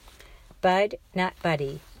Bud, Not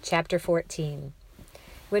Buddy, Chapter 14.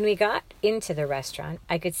 When we got into the restaurant,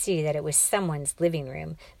 I could see that it was someone's living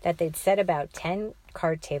room, that they'd set about 10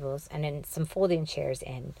 card tables and then some folding chairs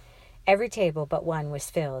in. Every table but one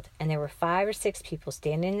was filled, and there were 5 or 6 people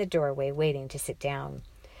standing in the doorway waiting to sit down.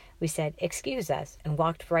 We said, "Excuse us," and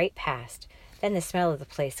walked right past. Then the smell of the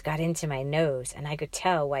place got into my nose, and I could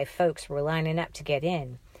tell why folks were lining up to get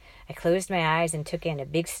in. I closed my eyes and took in a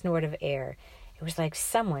big snort of air. It was like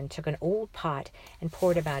someone took an old pot and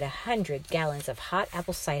poured about 100 gallons of hot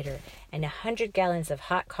apple cider and 100 gallons of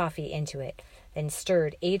hot coffee into it, then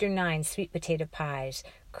stirred 8 or 9 sweet potato pies,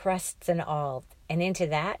 crusts and all, and into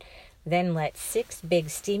that, then let 6 big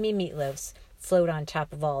steamy meatloaves float on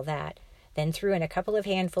top of all that, then threw in a couple of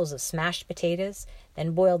handfuls of smashed potatoes,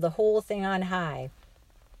 then boiled the whole thing on high.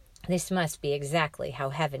 This must be exactly how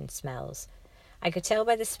heaven smells. I could tell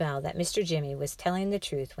by the smell that Mr. Jimmy was telling the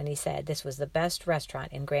truth when he said this was the best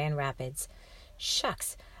restaurant in Grand Rapids.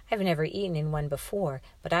 Shucks, I've never eaten in one before,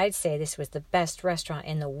 but I'd say this was the best restaurant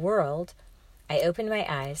in the world. I opened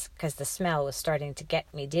my eyes, because the smell was starting to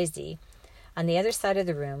get me dizzy. On the other side of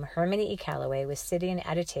the room, Hermione E. Calloway was sitting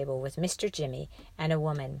at a table with Mr. Jimmy and a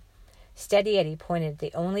woman. Steady Eddie pointed at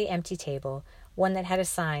the only empty table, one that had a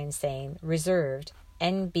sign saying, "Reserved,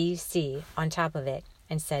 NBC," on top of it,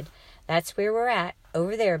 and said, "That's where we're at,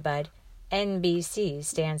 over there, Bud. NBC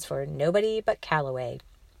stands for Nobody But Calloway.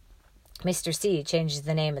 Mr. C changes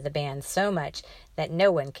the name of the band so much that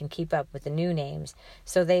no one can keep up with the new names,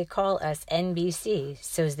 so they call us NBC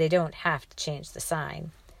so's they don't have to change the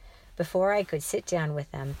sign." Before I could sit down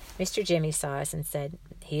with them, Mr. Jimmy saw us and said,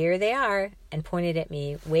 "Here they are," and pointed at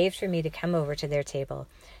me, waved for me to come over to their table.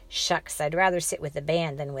 Shucks, I'd rather sit with the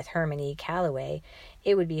band than with Hermione Calloway.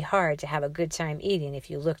 It would be hard to have a good time eating if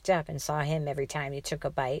you looked up and saw him every time you took a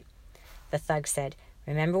bite. The thug said,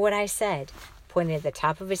 "Remember what I said," pointed at the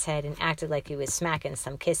top of his head and acted like he was smacking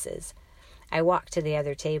some kisses. I walked to the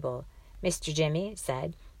other table. Mr. Jimmy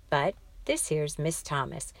said, "Bud, this here's Miss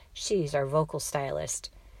Thomas. She's our vocal stylist."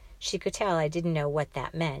 She could tell I didn't know what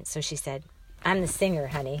that meant, so she said, "I'm the singer,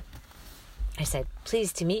 honey." I said,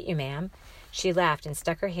 "Pleased to meet you, ma'am." She laughed and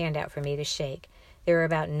stuck her hand out for me to shake. There were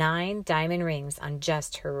about 9 diamond rings on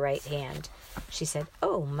just her right hand. She said,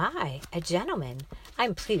 "Oh, my, a gentleman.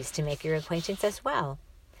 I'm pleased to make your acquaintance as well."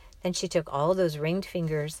 Then she took all those ringed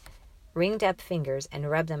up fingers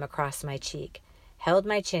and rubbed them across my cheek, held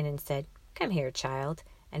my chin and said, "Come here, child,"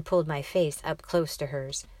 and pulled my face up close to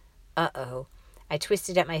hers. Uh-oh. I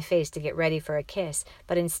twisted up my face to get ready for a kiss,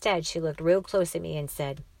 but instead she looked real close at me and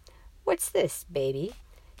said, "What's this, baby?"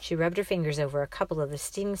 She rubbed her fingers over a couple of the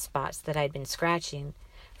sting spots that I'd been scratching.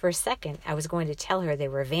 For a second, I was going to tell her they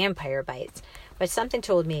were vampire bites, but something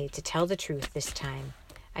told me to tell the truth this time.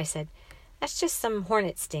 I said, "That's just some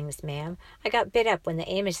hornet stings, ma'am. I got bit up when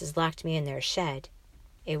the Amoses locked me in their shed."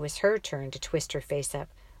 It was her turn to twist her face up.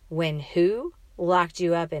 "When who? Locked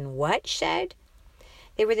you up in what shed?"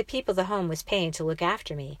 "They were the people the home was paying to look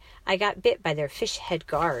after me. I got bit by their fish-head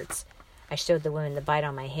guards." I showed the woman the bite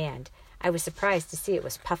on my hand. I was surprised to see it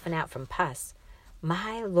was puffing out from pus.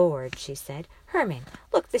 "My Lord," she said. "Herman,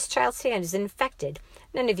 look, this child's hand is infected.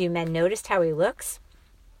 None of you men noticed how he looks?"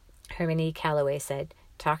 Hermione Calloway said,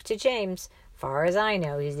 "Talk to James. Far as I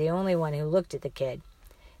know, he's the only one who looked at the kid."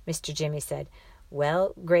 Mr. Jimmy said,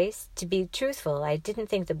 "Well, Grace, to be truthful, I did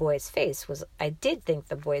think the boy's face was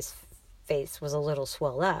a little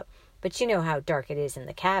swell up, but you know how dark it is in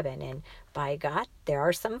the cabin, and, by God, there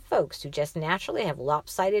are some folks who just naturally have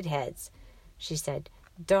lopsided heads." She said,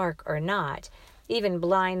 "Dark or not, even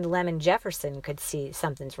blind Lemon Jefferson could see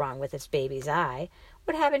something's wrong with his baby's eye.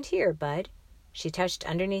 What happened here, Bud?" She touched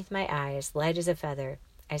underneath my eye as light as a feather.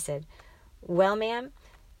 I said, "Well, ma'am,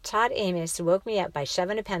 Todd Amos woke me up by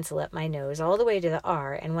shoving a pencil up my nose all the way to the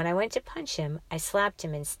R, and when I went to punch him, I slapped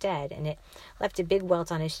him instead, and it left a big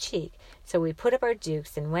welt on his cheek. So we put up our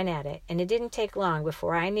dukes and went at it, and it didn't take long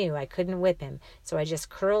before I knew I couldn't whip him, so I just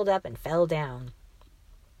curled up and fell down."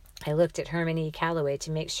 I looked at Hermione Calloway to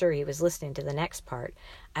make sure he was listening to the next part.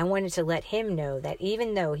 I wanted to let him know that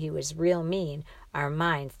even though he was real mean, our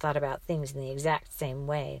minds thought about things in the exact same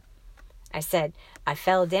way. I said, "I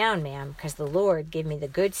fell down, ma'am, 'cause the Lord gave me the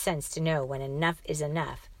good sense to know when enough is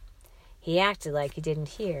enough." He acted like he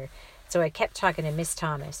didn't hear, so I kept talking to Miss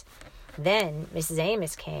Thomas. Then Mrs.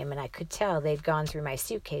 Amos came, and I could tell they'd gone through my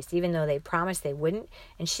suitcase, even though they promised they wouldn't,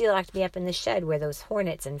 and she locked me up in the shed where those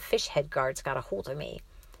hornets and fish-head guards got a hold of me.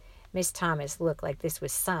 Miss Thomas looked like this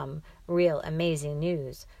was some real amazing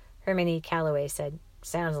news. Hermione Calloway said,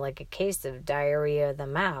 "Sounds like a case of diarrhea of the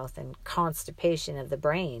mouth and constipation of the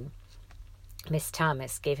brain." Miss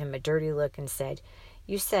Thomas gave him a dirty look and said,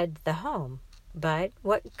 "You said the home. Bud,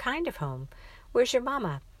 what kind of home? Where's your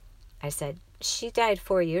mama? I said, she died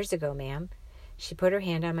 4 years ago, ma'am. She put her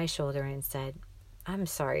hand on my shoulder and said, I'm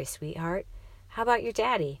sorry, sweetheart. How about your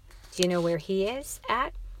daddy? Do you know where he is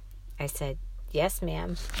at? I said, yes,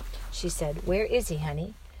 ma'am. She said, where is he,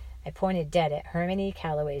 honey? I pointed dead at Herman E.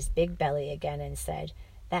 Calloway's big belly again and said,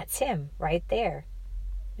 that's him, right there.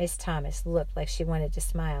 Miss Thomas looked like she wanted to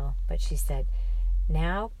smile, but she said,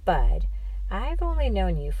 now, Bud, I've only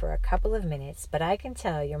known you for a couple of minutes, but I can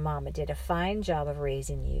tell your mama did a fine job of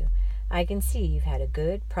raising you. I can see you've had a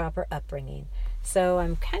good, proper upbringing, so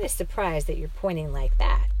I'm kind of surprised that you're pointing like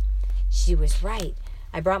that. She was right.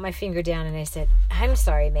 I brought my finger down and I said, I'm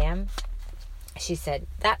sorry, ma'am. She said,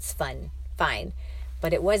 that's fine,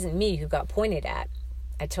 but it wasn't me who got pointed at.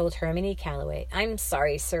 I told Herman E. Calloway, I'm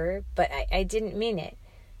sorry, sir, but I didn't mean it.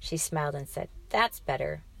 She smiled and said, that's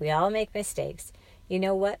better. We all make mistakes. You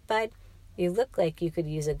know what, Bud? You look like you could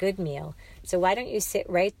use a good meal, so why don't you sit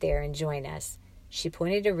right there and join us? She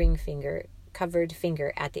pointed a covered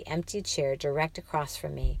finger at the empty chair direct across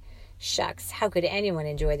from me. Shucks, how could anyone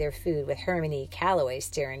enjoy their food with Herman E. Calloway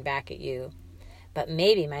staring back at you? But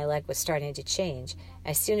maybe my luck was starting to change.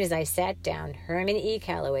 As soon as I sat down, Herman E.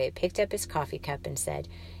 Calloway picked up his coffee cup and said,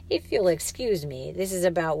 if you'll excuse me, this is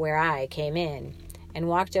about where I came in, and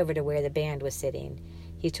walked over to where the band was sitting.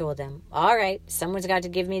 He told them, all right, someone's got to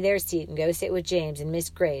give me their seat and go sit with James and Miss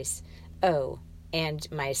Grace. Oh, and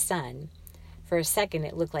my son. For a second,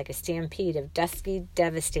 it looked like a stampede of dusky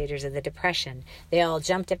devastators of the Depression. They all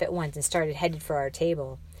jumped up at once and started headed for our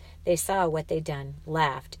table. They saw what they'd done,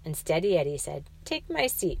 laughed, and Steady Eddie said, take my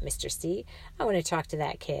seat, Mr. C. I want to talk to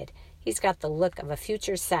that kid. He's got the look of a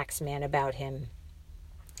future sax man about him.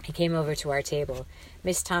 He came over to our table.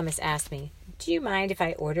 Miss Thomas asked me, do you mind if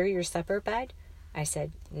I order your supper, Bud? I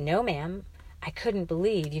said, no, ma'am. I couldn't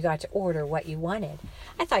believe you got to order what you wanted.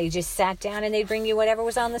 I thought you just sat down and they'd bring you whatever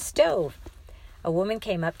was on the stove. A woman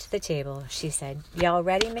came up to the table. She said, y'all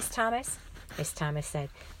ready, Miss Thomas? Miss Thomas said,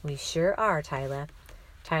 we sure are, Tyla.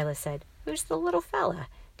 Tyla said, who's the little fella?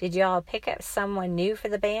 Did y'all pick up someone new for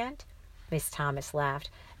the band? Miss Thomas laughed.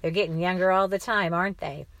 They're getting younger all the time, aren't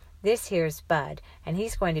they? This here's Bud, and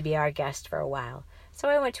he's going to be our guest for a while. So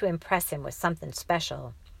I want to impress him with something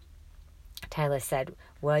special. Tyla said,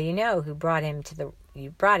 well, you know who brought him to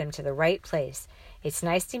the right place. It's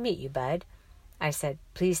nice to meet you, Bud. I said,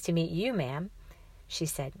 pleased to meet you, ma'am. She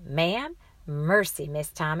said, ma'am? Mercy, Miss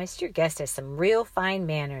Thomas, your guest has some real fine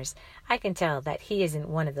manners. I can tell that he isn't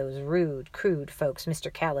one of those rude, crude folks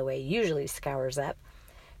Mr. Calloway usually scours up.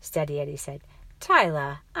 Steady Eddie said,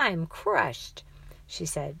 Tyla, I'm crushed. She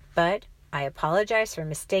said, Bud, I apologize for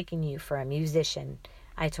mistaking you for a musician.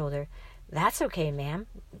 I told her, that's okay, ma'am.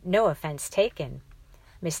 No offense taken.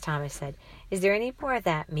 Miss Thomas said, is there any more of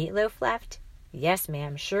that meatloaf left? Yes,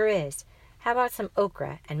 ma'am, sure is. How about some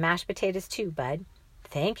okra and mashed potatoes too, Bud?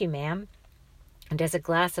 Thank you, ma'am. And does a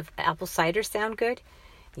glass of apple cider sound good?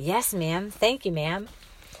 Yes, ma'am. Thank you, ma'am.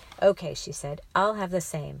 Okay, she said, I'll have the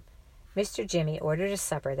same. Mr. Jimmy ordered a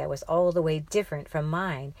supper that was all the way different from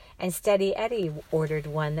mine, and Steady Eddie ordered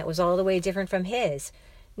one that was all the way different from his.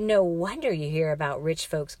 No wonder you hear about rich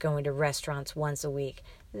folks going to restaurants once a week.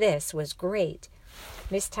 This was great.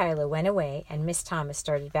 Miss Tyla went away, and Miss Thomas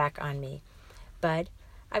started back on me. Bud,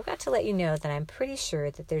 I've got to let you know that I'm pretty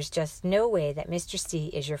sure that there's just no way that Mr. C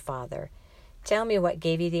is your father. Tell me what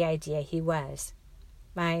gave you the idea he was.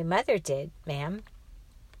 My mother did, ma'am.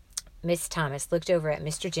 Miss Thomas looked over at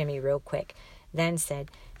Mr. Jimmy real quick, then said,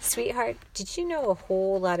 Sweetheart, did you know a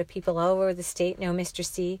whole lot of people all over the state know Mr.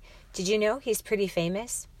 C? Did you know he's pretty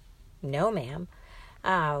famous? No, ma'am.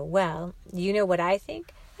 Ah, well, you know what I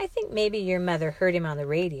think? I think maybe your mother heard him on the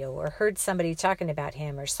radio or heard somebody talking about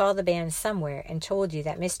him or saw the band somewhere and told you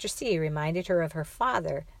that Mr. C reminded her of her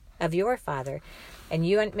father, of your father, and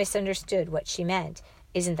you misunderstood what she meant.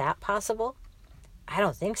 Isn't that possible? I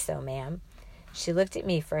don't think so, ma'am. She looked at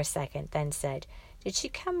me for a second, then said, Did she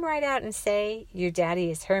come right out and say, your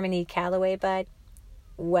daddy is Herman E. Calloway, Bud?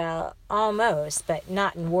 Well, almost, but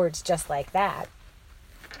not in words just like that.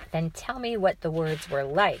 Then tell me what the words were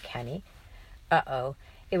like, honey. Uh-oh.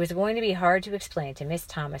 It was going to be hard to explain to Miss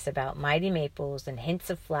Thomas about Mighty Maples and hints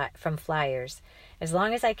from Flyers. As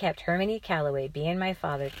long as I kept Herman E. Calloway being my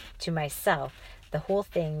father to myself, the whole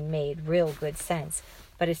thing made real good sense.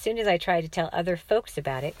 But as soon as I tried to tell other folks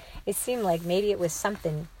about it, it seemed like maybe it was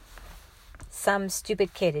something some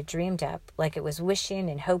stupid kid had dreamed up, like it was wishing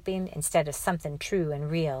and hoping instead of something true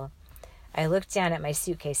and real. I looked down at my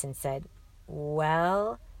suitcase and said,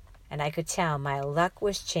 Well... And I could tell my luck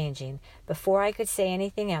was changing. Before I could say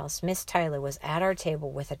anything else, Miss Tyla was at our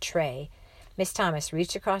table with a tray. Miss Thomas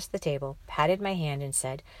reached across the table, patted my hand, and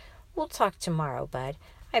said, We'll talk tomorrow, Bud.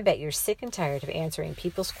 I bet you're sick and tired of answering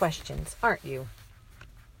people's questions, aren't you?"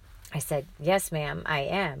 I said, "Yes, ma'am, I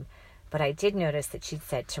am." But I did notice that she'd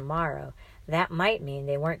said tomorrow. That might mean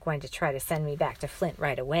they weren't going to try to send me back to Flint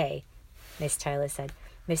right away. Miss Tyler said,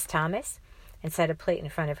 "Miss Thomas," and set a plate in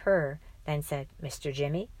front of her, then said, "Mr.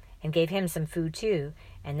 Jimmy," and gave him some food too,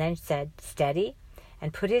 and then said, "Steady,"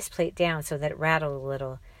 and put his plate down so that it rattled a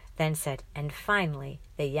little, then said, "And finally,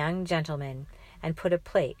 the young gentleman," and put a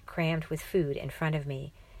plate crammed with food in front of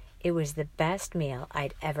me. It was the best meal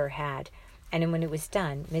I'd ever had, and when it was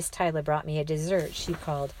done, Miss Tyler brought me a dessert she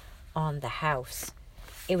called "on the house."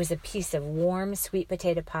 It was a piece of warm sweet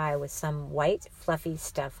potato pie with some white, fluffy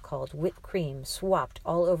stuff called whipped cream swapped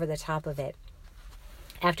all over the top of it.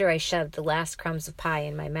 After I shoved the last crumbs of pie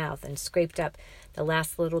in my mouth and scraped up the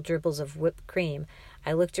last little dribbles of whipped cream,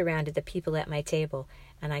 I looked around at the people at my table,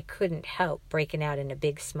 and I couldn't help breaking out in a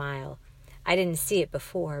big smile. I didn't see it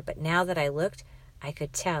before, but now that I looked, I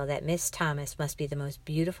could tell that Miss Thomas must be the most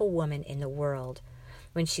beautiful woman in the world.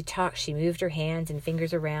 When she talked, she moved her hands and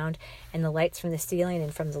fingers around, and the lights from the ceiling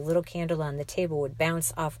and from the little candle on the table would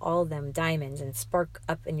bounce off all them diamonds and spark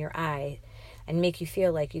up in your eye and make you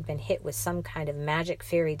feel like you'd been hit with some kind of magic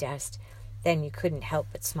fairy dust. Then you couldn't help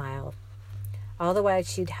but smile. All the while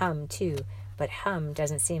she'd hum, too, but hum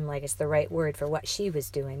doesn't seem like it's the right word for what she was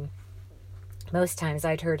doing. Most times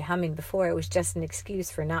I'd heard humming before it was just an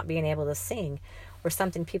excuse for not being able to sing, or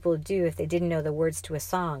something people would do if they didn't know the words to a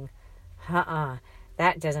song.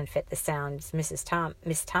 That doesn't fit the sounds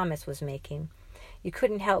Miss Thomas was making. You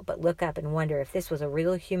couldn't help but look up and wonder if this was a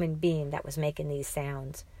real human being that was making these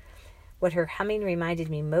sounds. What her humming reminded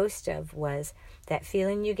me most of was that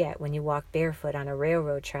feeling you get when you walk barefoot on a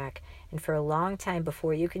railroad track, and for a long time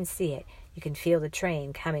before you can see it, you can feel the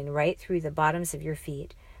train coming right through the bottoms of your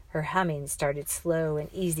feet. Her humming started slow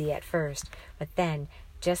and easy at first, but then,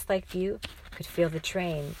 just like you could feel the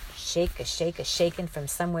train shaking from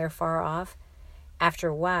somewhere far off. After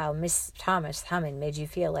a while, Miss Thomas' humming made you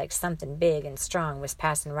feel like something big and strong was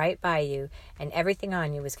passing right by you, and everything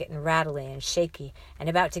on you was getting rattly and shaky and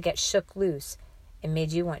about to get shook loose. It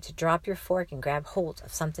made you want to drop your fork and grab hold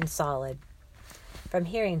of something solid. From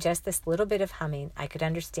hearing just this little bit of humming, I could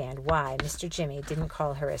understand why Mr. Jimmy didn't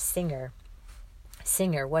call her a singer.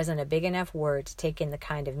 Singer wasn't a big enough word to take in the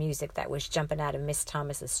kind of music that was jumping out of Miss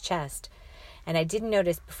Thomas's chest. And I didn't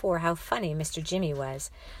notice before how funny Mr. Jimmy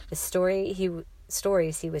was. The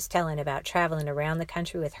stories he was telling about traveling around the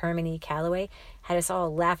country with Herman E. Calloway had us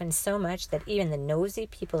all laughing so much that even the nosy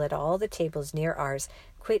people at all the tables near ours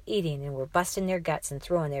quit eating and were busting their guts and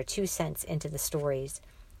throwing their 2 cents into the stories.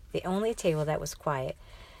 The only table that was quiet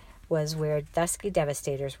was where dusky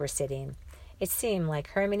devastators were sitting. It seemed like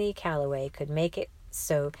Herman E. Calloway could make it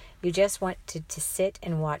so you just wanted to sit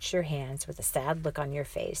and watch your hands with a sad look on your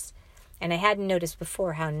face. And I hadn't noticed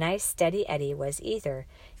before how nice Steady Eddie was either.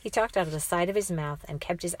 He talked out of the side of his mouth and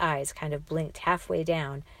kept his eyes kind of blinked halfway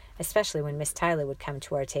down, especially when Miss Tyler would come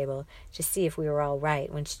to our table to see if we were all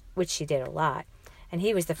right, which she did a lot. And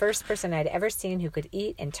he was the first person I'd ever seen who could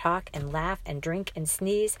eat and talk and laugh and drink and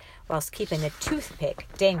sneeze whilst keeping a toothpick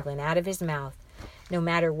dangling out of his mouth. No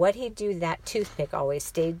matter what he'd do, that toothpick always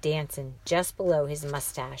stayed dancing just below his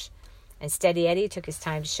mustache. And Steady Eddie took his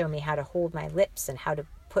time to show me how to hold my lips and how to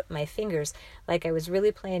put my fingers like I was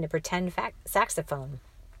really playing a pretend saxophone.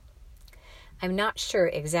 I'm not sure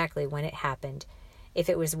exactly when it happened, if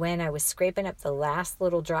it was when I was scraping up the last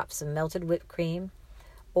little drops of melted whipped cream,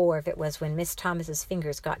 or if it was when Miss Thomas's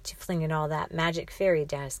fingers got to flinging all that magic fairy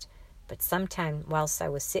dust, but sometime whilst I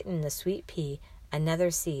was sitting in the sweet pea,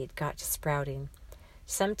 another seed got to sprouting.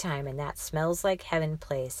 Sometime in that smells like heaven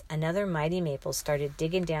place, another mighty maple started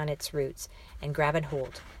digging down its roots and grabbing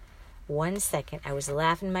hold. 1 second I was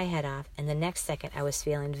laughing my head off, and the next second I was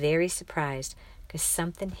feeling very surprised because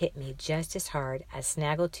something hit me just as hard as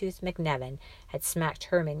Snaggletooth McNevin had smacked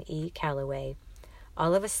Herman E. Calloway.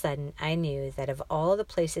 All of a sudden I knew that of all the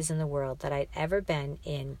places in the world that I'd ever been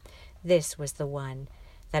in, this was the one.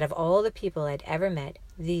 That of all the people I'd ever met,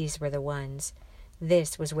 these were the ones.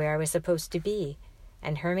 This was where I was supposed to be.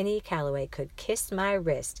 And Herman E. Calloway could kiss my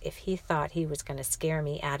wrist if he thought he was going to scare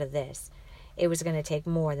me out of this. It was going to take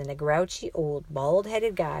more than a grouchy old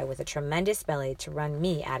bald-headed guy with a tremendous belly to run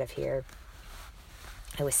me out of here.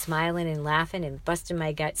 I was smiling and laughing and busting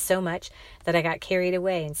my guts so much that I got carried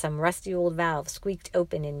away and some rusty old valve squeaked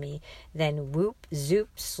open in me. Then whoop, zoop,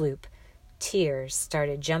 sloop. Tears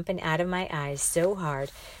started jumping out of my eyes so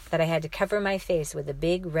hard that I had to cover my face with a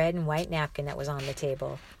big red and white napkin that was on the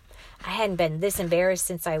table. I hadn't been this embarrassed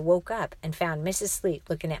since I woke up and found Mrs. Sleet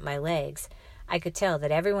looking at my legs. I could tell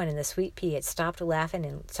that everyone in the sweet pea had stopped laughing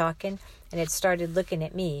and talking and had started looking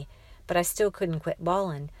at me, but I still couldn't quit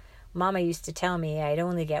bawling. Mama used to tell me I'd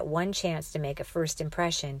only get one chance to make a first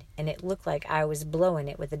impression, and it looked like I was blowing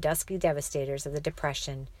it with the dusky devastators of the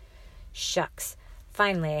Depression. Shucks.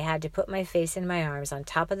 Finally, I had to put my face in my arms on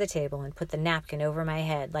top of the table and put the napkin over my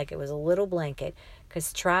head like it was a little blanket,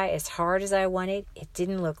 'cause try as hard as I wanted, it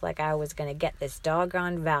didn't look like I was going to get this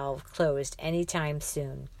doggone valve closed any time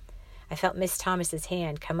soon. I felt Miss Thomas's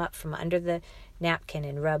hand come up from under the napkin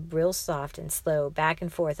and rub real soft and slow back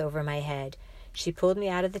and forth over my head. She pulled me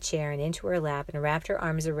out of the chair and into her lap and wrapped her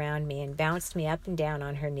arms around me and bounced me up and down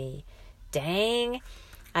on her knee. Dang!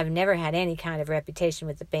 I've never had any kind of reputation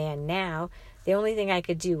with the band now. The only thing I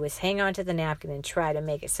could do was hang on to the napkin and try to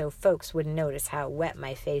make it so folks wouldn't notice how wet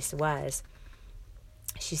my face was.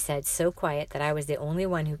 She said so quiet that I was the only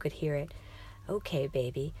one who could hear it. "Okay,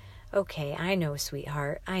 baby. Okay, I know,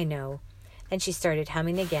 sweetheart. I know." Then she started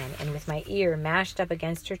humming again, and with my ear mashed up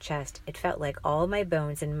against her chest, it felt like all my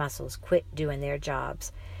bones and muscles quit doing their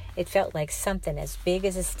jobs. It felt like something as big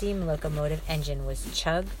as a steam locomotive engine was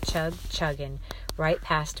chug, chug, chugging right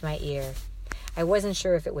past my ear. I wasn't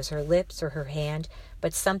sure if it was her lips or her hand,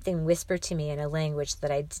 but something whispered to me in a language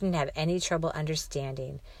that I didn't have any trouble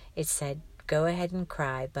understanding. It said, "Go ahead and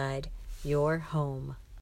cry, bud. You're home."